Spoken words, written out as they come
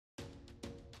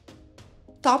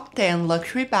Top 10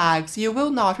 luxury bags you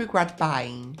will not regret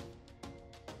buying.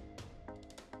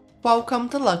 Welcome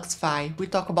to Luxify. We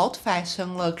talk about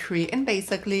fashion, luxury, and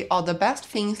basically all the best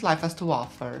things life has to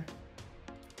offer.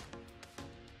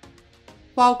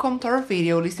 Welcome to our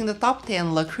video listing the top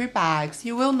 10 luxury bags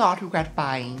you will not regret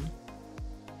buying.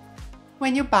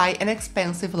 When you buy an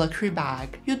expensive luxury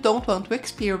bag, you don't want to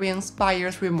experience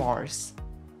buyer's remorse.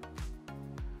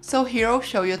 So here I'll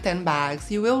show you 10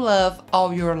 bags you will love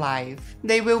all your life.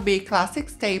 They will be classic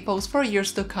staples for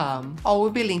years to come. All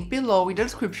will be linked below in the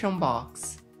description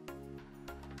box.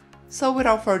 So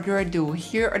without further ado,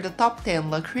 here are the top 10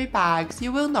 luxury bags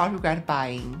you will not regret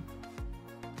buying.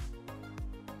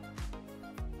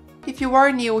 If you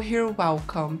are new here,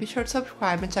 welcome. Be sure to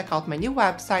subscribe and check out my new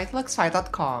website,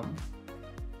 luxify.com.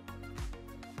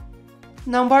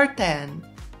 Number 10.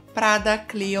 Prada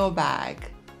Cleo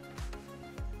Bag.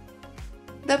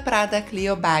 The Prada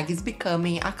Cleo Bag is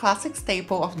becoming a classic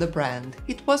staple of the brand.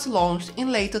 It was launched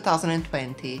in late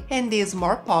 2020 and is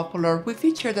more popular with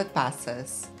each year that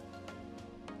passes.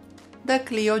 The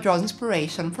Cleo draws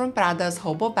inspiration from Prada's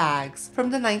hobo bags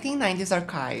from the 1990s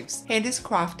archives and is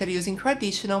crafted using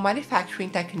traditional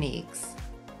manufacturing techniques.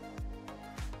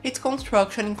 Its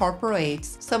construction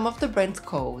incorporates some of the brand's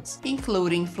codes,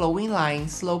 including flowing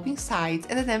lines, sloping sides,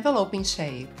 and an enveloping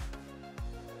shape.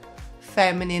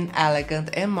 Feminine, elegant,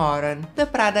 and modern, the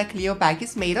Prada Cleo bag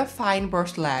is made of fine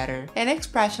Burch leather, an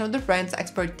expression of the brand's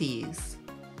expertise.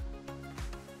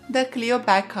 The Cleo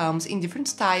bag comes in different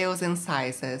styles and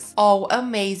sizes, all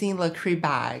amazing luxury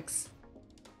bags.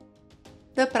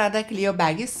 The Prada Cleo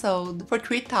bag is sold for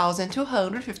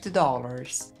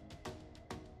 $3,250.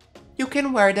 You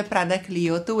can wear the Prada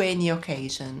Cleo to any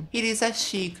occasion. It is a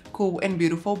chic, cool, and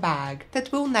beautiful bag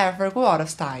that will never go out of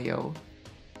style.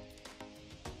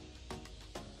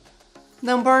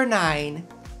 Number 9.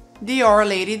 Dior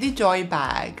Lady Di Joy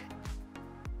Bag.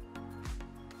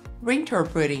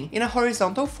 Reinterpreting in a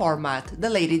horizontal format the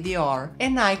Lady Dior,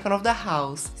 an icon of the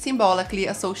house symbolically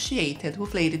associated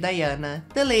with Lady Diana,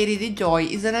 the Lady Di Joy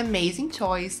is an amazing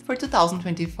choice for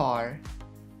 2024.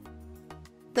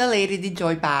 The Lady Di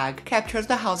Joy bag captures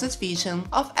the house's vision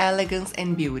of elegance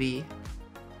and beauty.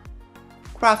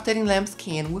 Crafted in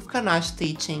lambskin with ganache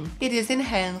stitching, it is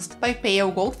enhanced by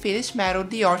pale gold finished metal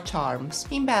Dior charms,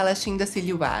 embellishing the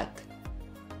silhouette.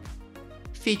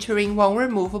 Featuring one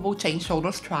removable chain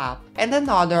shoulder strap and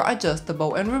another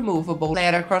adjustable and removable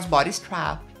leather crossbody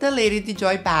strap, the Lady Di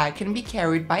Joy bag can be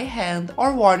carried by hand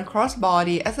or worn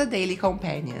crossbody as a daily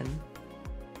companion.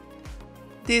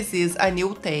 This is a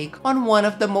new take on one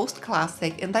of the most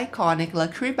classic and iconic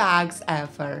luxury bags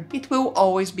ever. It will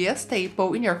always be a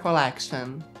staple in your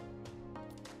collection.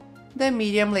 The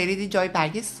medium Lady Di Joy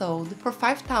bag is sold for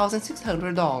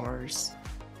 $5,600.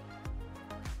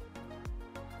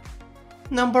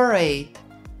 Number 8.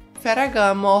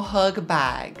 Ferragamo Hug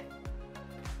Bag.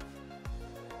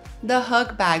 The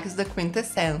Hug Bag is the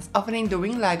quintessence of an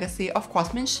enduring legacy of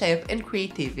craftsmanship and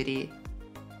creativity.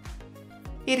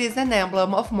 It is an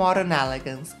emblem of modern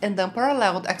elegance and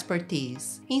unparalleled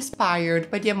expertise, inspired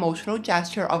by the emotional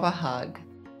gesture of a hug.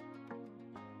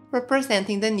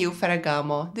 Representing the new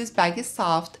Ferragamo, this bag is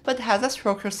soft but has a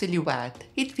structured silhouette.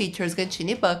 It features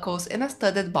Gancini buckles and a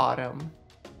studded bottom.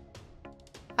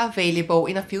 Available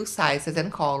in a few sizes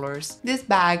and colors, this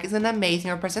bag is an amazing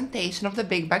representation of the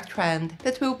big bag trend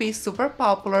that will be super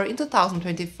popular in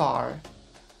 2024.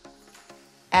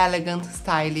 Elegant,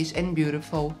 stylish, and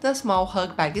beautiful, the small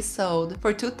hug bag is sold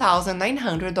for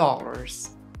 $2,900.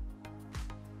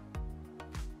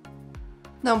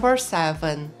 Number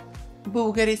 7.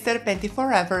 Bulgari Serpenti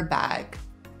Forever Bag.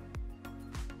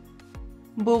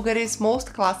 Bulgari's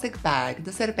most classic bag,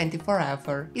 the Serpenti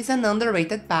Forever, is an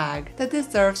underrated bag that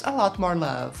deserves a lot more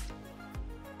love.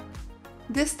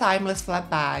 This timeless flat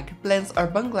bag blends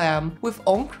urban glam with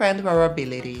on-trend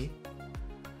wearability.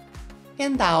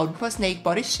 Endowed with a snake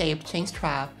body-shaped chain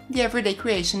strap, the everyday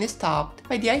creation is topped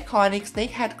by the iconic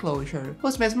snake head closure,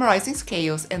 whose mesmerizing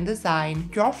scales and design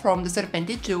draw from the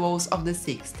Serpenti jewels of the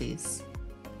 60s.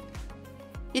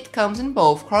 It comes in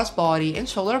both crossbody and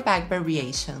shoulder bag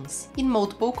variations, in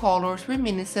multiple colors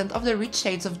reminiscent of the rich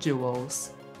shades of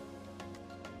jewels.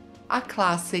 A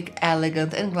classic,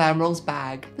 elegant, and glamorous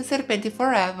bag, the Serpenti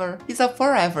Forever is a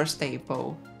forever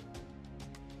staple.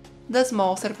 The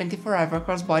small Serpenti Forever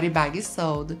crossbody bag is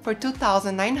sold for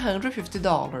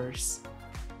 $2,950.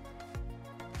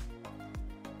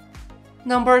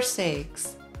 Number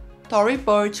 6. Tory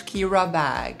Burch Kira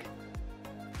Bag.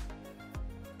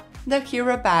 The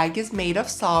Kira bag is made of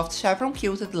soft chevron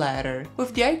quilted leather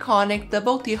with the iconic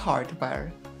double T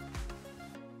hardware.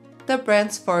 The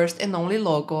brand's first and only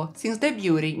logo since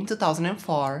debuting in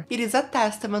 2004, it is a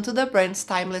testament to the brand's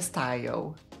timeless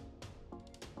style.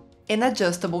 An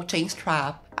adjustable chain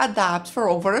strap adapts for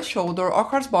over-the-shoulder or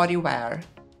crossbody wear.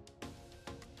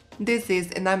 This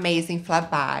is an amazing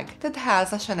flap bag that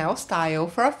has a Chanel style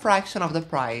for a fraction of the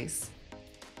price.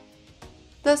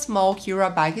 The small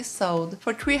Kira bag is sold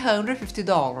for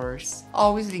 $350,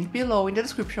 always linked below in the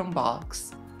description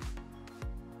box.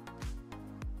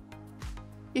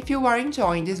 If you are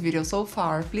enjoying this video so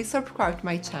far, please subscribe to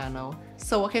my channel,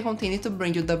 so I can continue to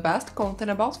bring you the best content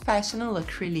about fashion and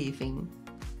luxury living.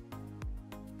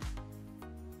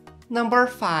 Number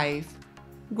 5.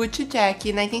 Gucci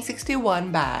Jackie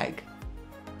 1961 Bag.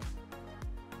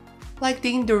 Like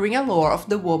the enduring allure of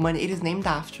the woman it is named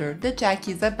after, the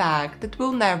Jackie is a bag that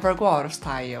will never go out of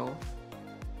style.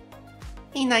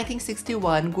 In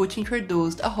 1961, Gucci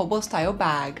introduced a hobo-style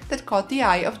bag that caught the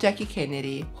eye of Jackie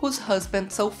Kennedy, whose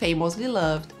husband so famously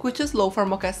loved Gucci's loafer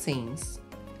moccasins.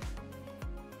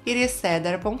 It is said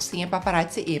that upon seeing a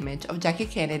paparazzi image of Jackie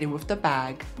Kennedy with the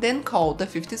bag, then called the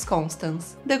 50s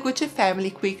Constance, the Gucci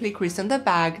family quickly christened the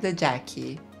bag the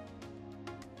Jackie.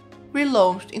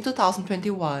 Relaunched in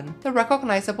 2021, the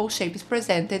recognizable shape is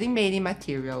presented in many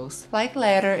materials, like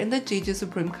leather and the Gigi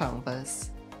Supreme canvas.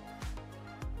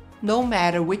 No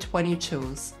matter which one you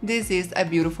choose, this is a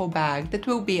beautiful bag that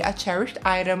will be a cherished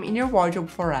item in your wardrobe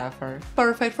forever,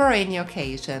 perfect for any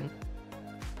occasion.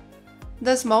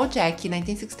 The small Jackie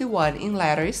 1961 in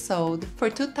leather is sold for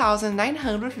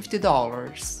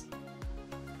 $2,950.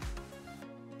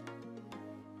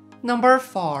 Number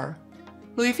 4.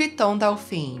 Louis Vuitton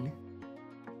Dauphine.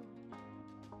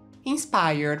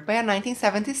 Inspired by a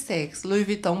 1976 Louis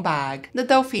Vuitton bag, the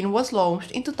Dauphine was launched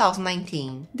in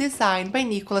 2019, designed by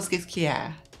Nicolas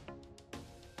Ghesquière.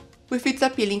 With its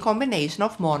appealing combination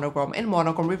of monogram and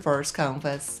monogram reverse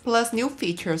canvas, plus new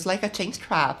features like a chain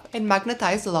strap and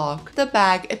magnetized lock, the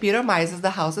bag epitomizes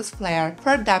the house's flair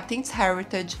for adapting its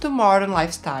heritage to modern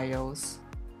lifestyles.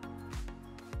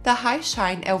 The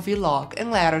high-shine LV lock and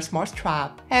leather small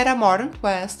strap add a modern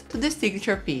twist to the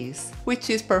signature piece, which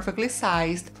is perfectly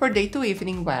sized for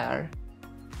day-to-evening wear.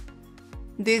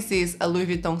 This is a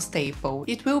Louis Vuitton staple.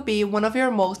 It will be one of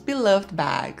your most beloved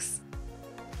bags.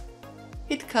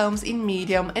 It comes in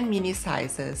medium and mini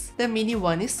sizes. The mini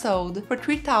one is sold for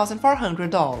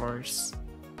 $3,400.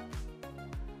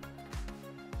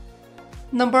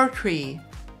 Number 3.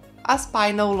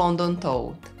 Aspinal London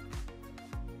Tote.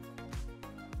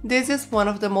 This is one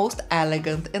of the most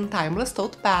elegant and timeless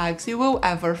tote bags you will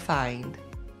ever find.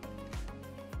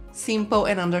 Simple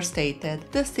and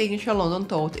understated, the signature London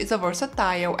tote is a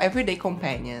versatile, everyday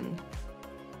companion.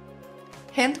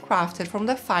 Handcrafted from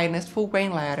the finest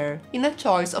full-grain leather, in a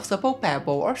choice of supple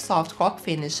pebble or soft clock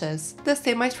finishes, the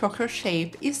semi-structured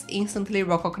shape is instantly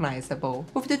recognizable,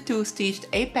 with the two-stitched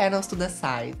A panels to the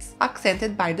sides,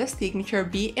 accented by the signature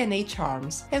B and A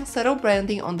charms, and subtle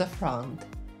branding on the front.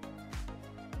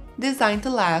 Designed to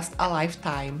last a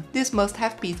lifetime, this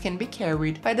must-have piece can be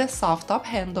carried by the soft top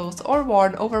handles or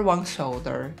worn over one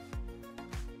shoulder.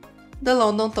 The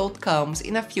London tote comes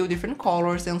in a few different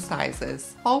colors and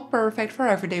sizes, all perfect for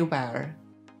everyday wear.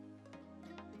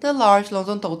 The large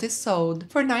London tote is sold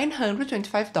for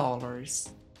 $925.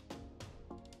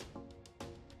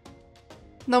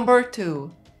 Number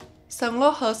 2. Saint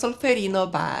Laurent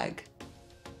Solferino Bag.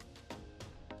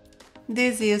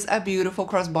 This is a beautiful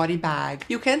crossbody bag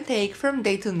you can take from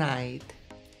day to night.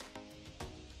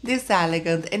 This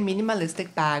elegant and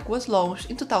minimalistic bag was launched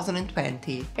in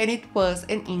 2020, and it was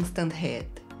an instant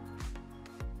hit.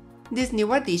 This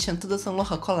new addition to the Saint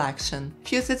Laurent collection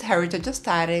fuses heritage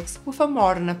aesthetics with a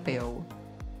modern appeal.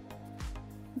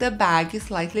 The bag is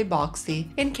slightly boxy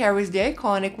and carries the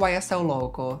iconic YSL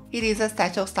logo. It is a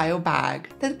satchel-style bag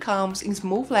that comes in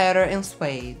smooth leather and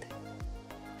suede.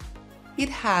 It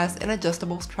has an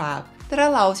adjustable strap that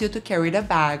allows you to carry the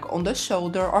bag on the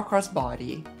shoulder or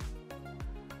crossbody.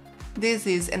 This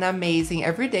is an amazing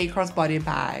everyday crossbody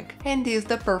bag, and is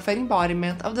the perfect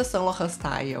embodiment of the Saint Laurent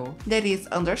style, that is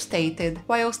understated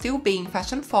while still being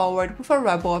fashion-forward with a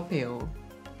rebel appeal.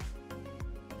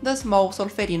 The small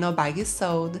Solferino bag is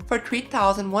sold for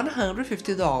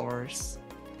 $3,150.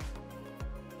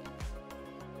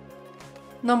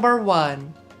 Number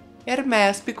 1.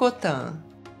 Hermès Picotin.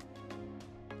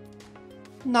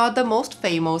 Not the most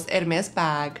famous Hermès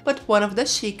bag, but one of the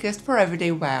chicest for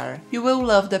everyday wear. You will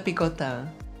love the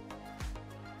Picotin.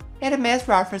 Hermès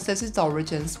references its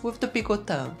origins with the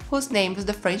Picotin, whose name is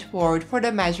the French word for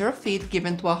the measure of feet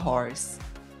given to a horse.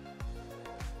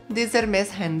 This Hermès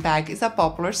handbag is a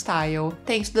popular style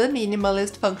thanks to the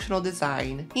minimalist functional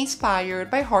design, inspired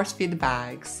by horse feed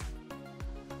bags.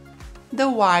 The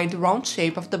wide, round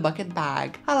shape of the bucket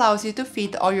bag allows you to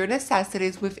fit all your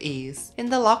necessities with ease,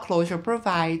 and the lock closure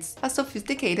provides a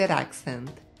sophisticated accent.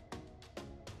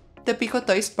 The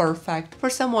Picotin is perfect for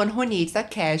someone who needs a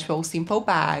casual, simple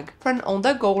bag for an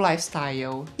on-the-go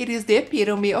lifestyle. It is the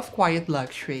epitome of quiet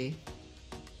luxury.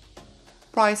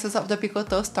 Prices of the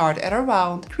Picotin start at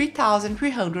around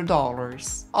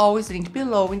 $3,300. Always linked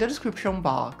below in the description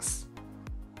box.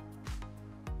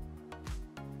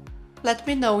 Let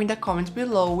me know in the comments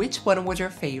below which one was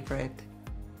your favorite.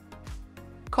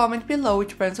 Comment below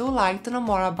which brands you would like to know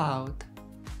more about.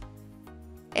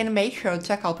 And make sure to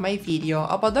check out my video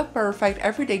about the perfect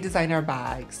everyday designer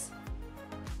bags.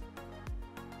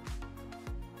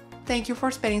 Thank you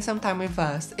for spending some time with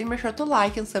us, and make sure to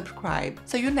like and subscribe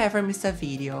so you never miss a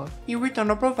video. In return,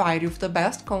 I'll provide you with the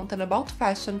best content about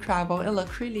fashion, travel and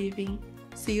luxury living.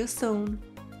 See you soon!